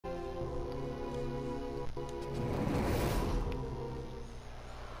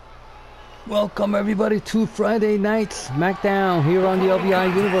Welcome everybody to Friday Night Smackdown here on the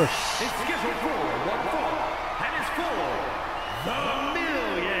LVI Universe. It's scheduled for one fall, and it's for the $1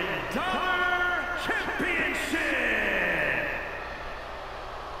 Million Championship.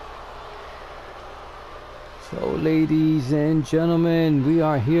 So ladies and gentlemen, we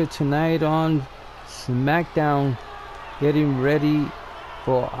are here tonight on Smackdown, getting ready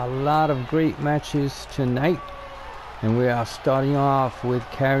for a lot of great matches tonight. And we are starting off with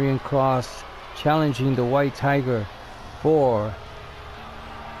Karrion Kross challenging the White Tiger for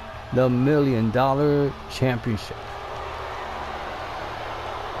the $1 Million Championship.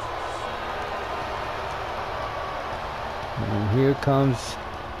 And here comes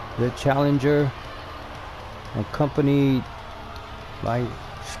the challenger, accompanied by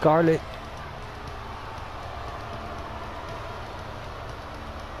Scarlet.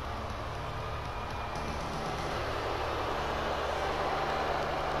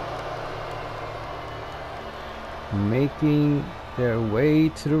 Making their way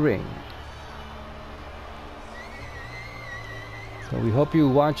to the ring. So we hope you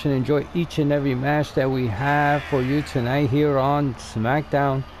watch and enjoy each and every match that we have for you tonight here on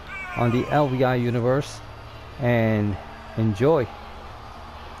Smackdown on the LVI Universe, and enjoy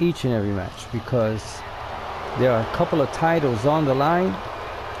each and every match because there are a couple of titles on the line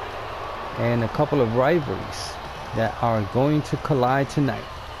and a couple of rivalries that are going to collide tonight.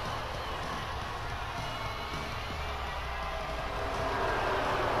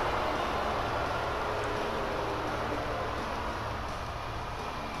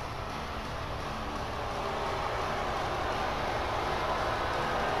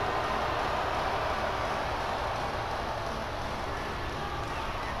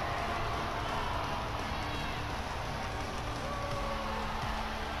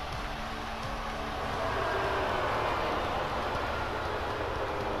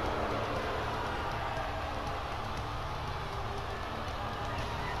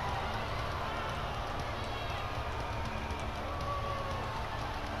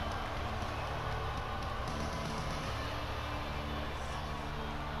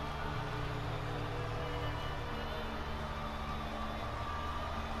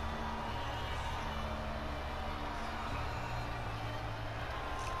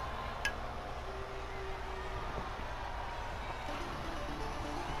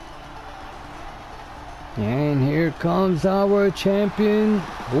 And here comes our champion,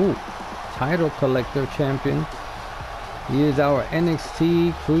 title collector champion. He is our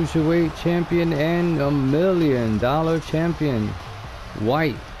NXT Cruiserweight champion and $1 Million champion,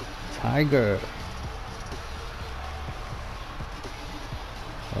 White Tiger.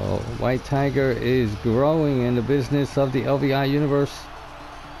 White Tiger is growing in the business of the LVI Universe,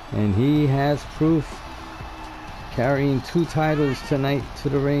 and he has proof, carrying 2 titles tonight to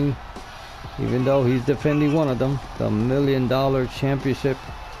the ring. Even though he's defending one of them, the $1 Million Championship.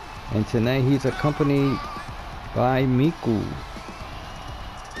 And tonight he's accompanied by Miku.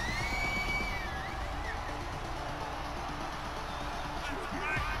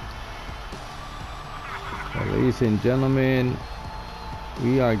 So, ladies and gentlemen,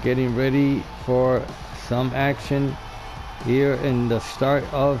 we are getting ready for some action here in the start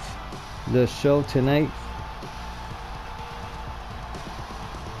of the show tonight.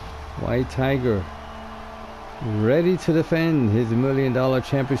 White Tiger ready to defend his $1 Million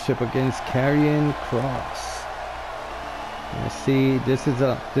Championship against Karrion Kross. Let's see, this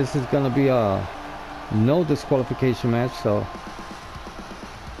is gonna be a no disqualification match, so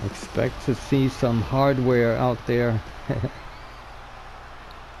expect to see some hardware out there.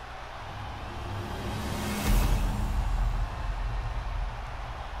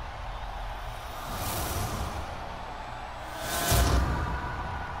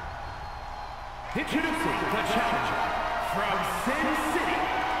 Introducing the challenger from Sin City,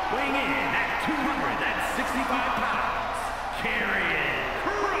 weighing in at 265 pounds, Karrion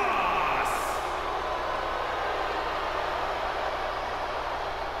Kross.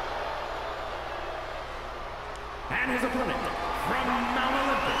 And his opponent from Mount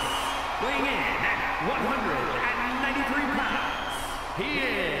Olympus, weighing in at 193 pounds, he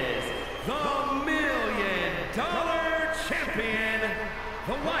is the $1 Million Champion,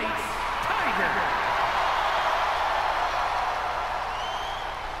 the White Tiger.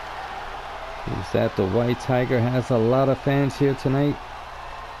 Is that the White Tiger has a lot of fans here tonight,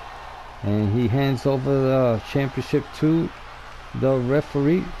 and he hands over the championship to the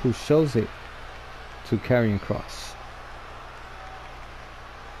referee, who shows it to Karrion Kross.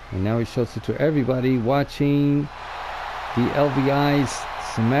 And now he shows it to everybody watching the LVI's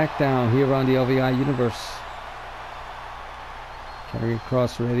Smackdown here on the LVI Universe. Karrion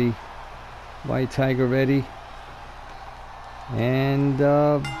Kross ready White Tiger ready. And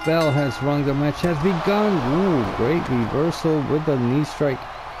bell has rung. The match has begun. Ooh, great reversal with the knee strike.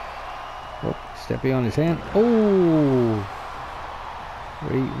 Oh, stepping on his hand. Oh,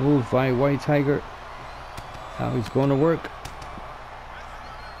 great move by White Tiger. Now he's going to work.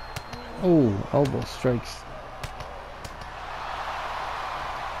 Oh, elbow strikes.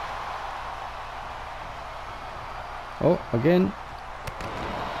 Oh, again.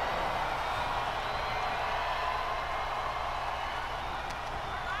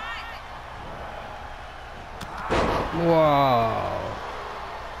 Wow.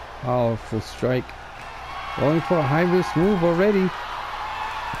 Powerful strike. Going for a high-risk move already.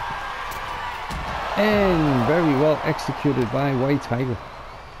 And very well executed by White Tiger.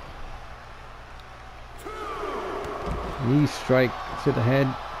 Knee strike to the head.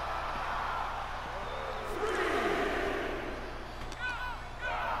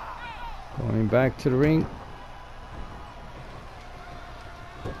 Going back to the ring.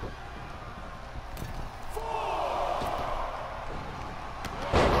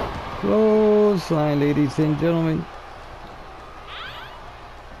 Clothesline, ladies and gentlemen.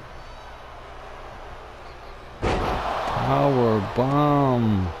 Power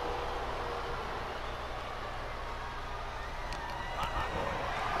bomb.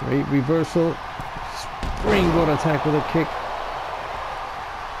 Great reversal. Springboard attack with a kick.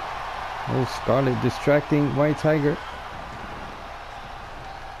 Oh, Scarlet distracting White Tiger.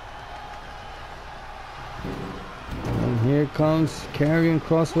 And here comes Karrion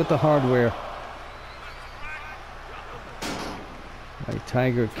Kross with the hardware. White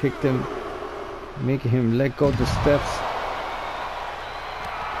Tiger kicked him, making him let go of the steps.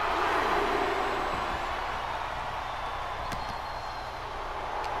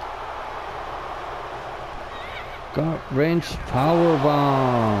 Gut wrench power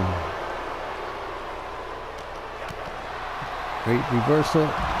bomb. Great reversal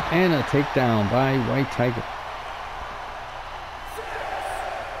and a takedown by White Tiger.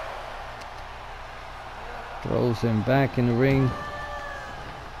 Throws him back in the ring.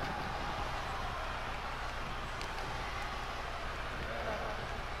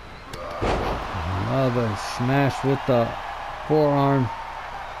 Another smash with the forearm.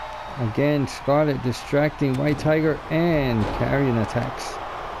 Again, Scarlet distracting White Tiger, and Karrion attacks.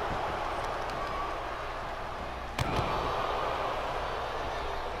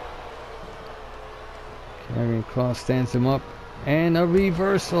 Karrion Kross stands him up, and a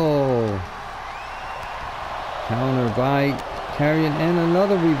reversal. Counter by Karrion, and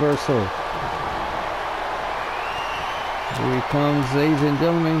another reversal. Here he comes, ladies and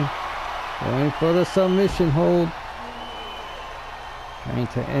gentlemen, going for the submission hold. Trying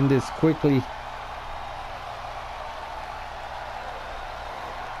to end this quickly.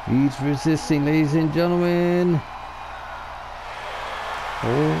 He's resisting, ladies and gentlemen.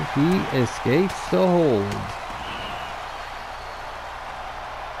 Oh, he escapes the hold.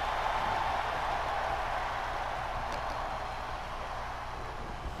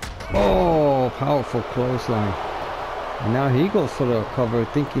 Oh, powerful clothesline. And now he goes for the cover,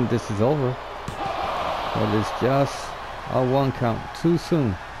 thinking this is over. But it's just a 1 count. Too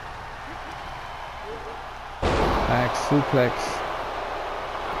soon. Back suplex.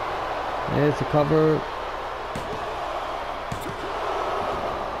 There's the cover.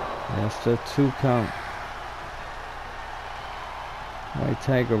 That's the 2 count. White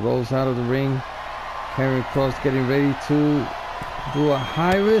Tiger rolls out of the ring. Karrion Kross getting ready to do a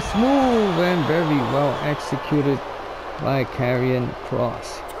high-risk move, and very well executed by Karrion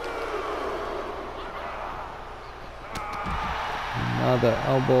Kross. Another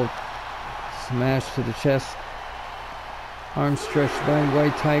elbow smash to the chest. Arm stretched by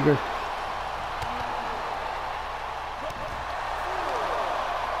White Tiger.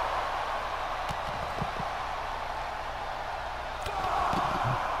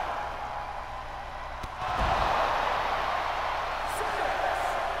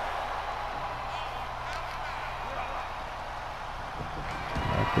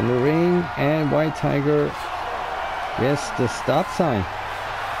 Back in the ring, and White Tiger gets the stop sign.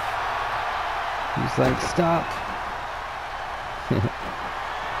 He's like, stop.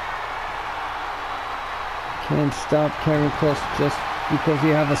 Can't stop Karrion Kross just because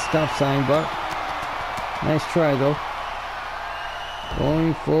you have a stop sign, but nice try though.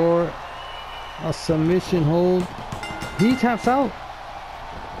 Going for a submission hold. He taps out.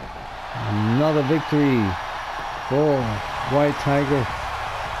 Another victory for White Tiger.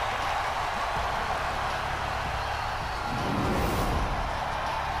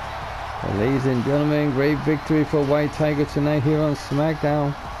 Ladies and gentlemen, great victory for White Tiger tonight here on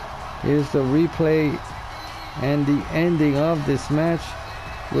Smackdown. Here's the replay and the ending of this match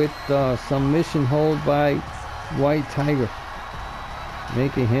with submission hold by White Tiger,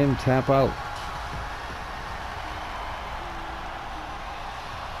 making him tap out.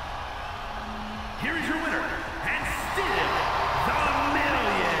 Here is your winner, and still the $1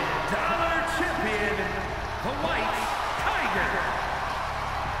 million champion, the White Tiger.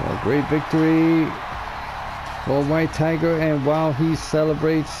 A great victory for White Tiger, and while he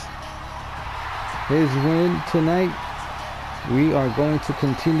celebrates his win tonight, we are going to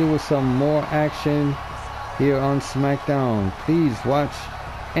continue with some more action here on SmackDown. Please watch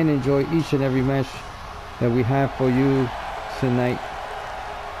and enjoy each and every match that we have for you tonight.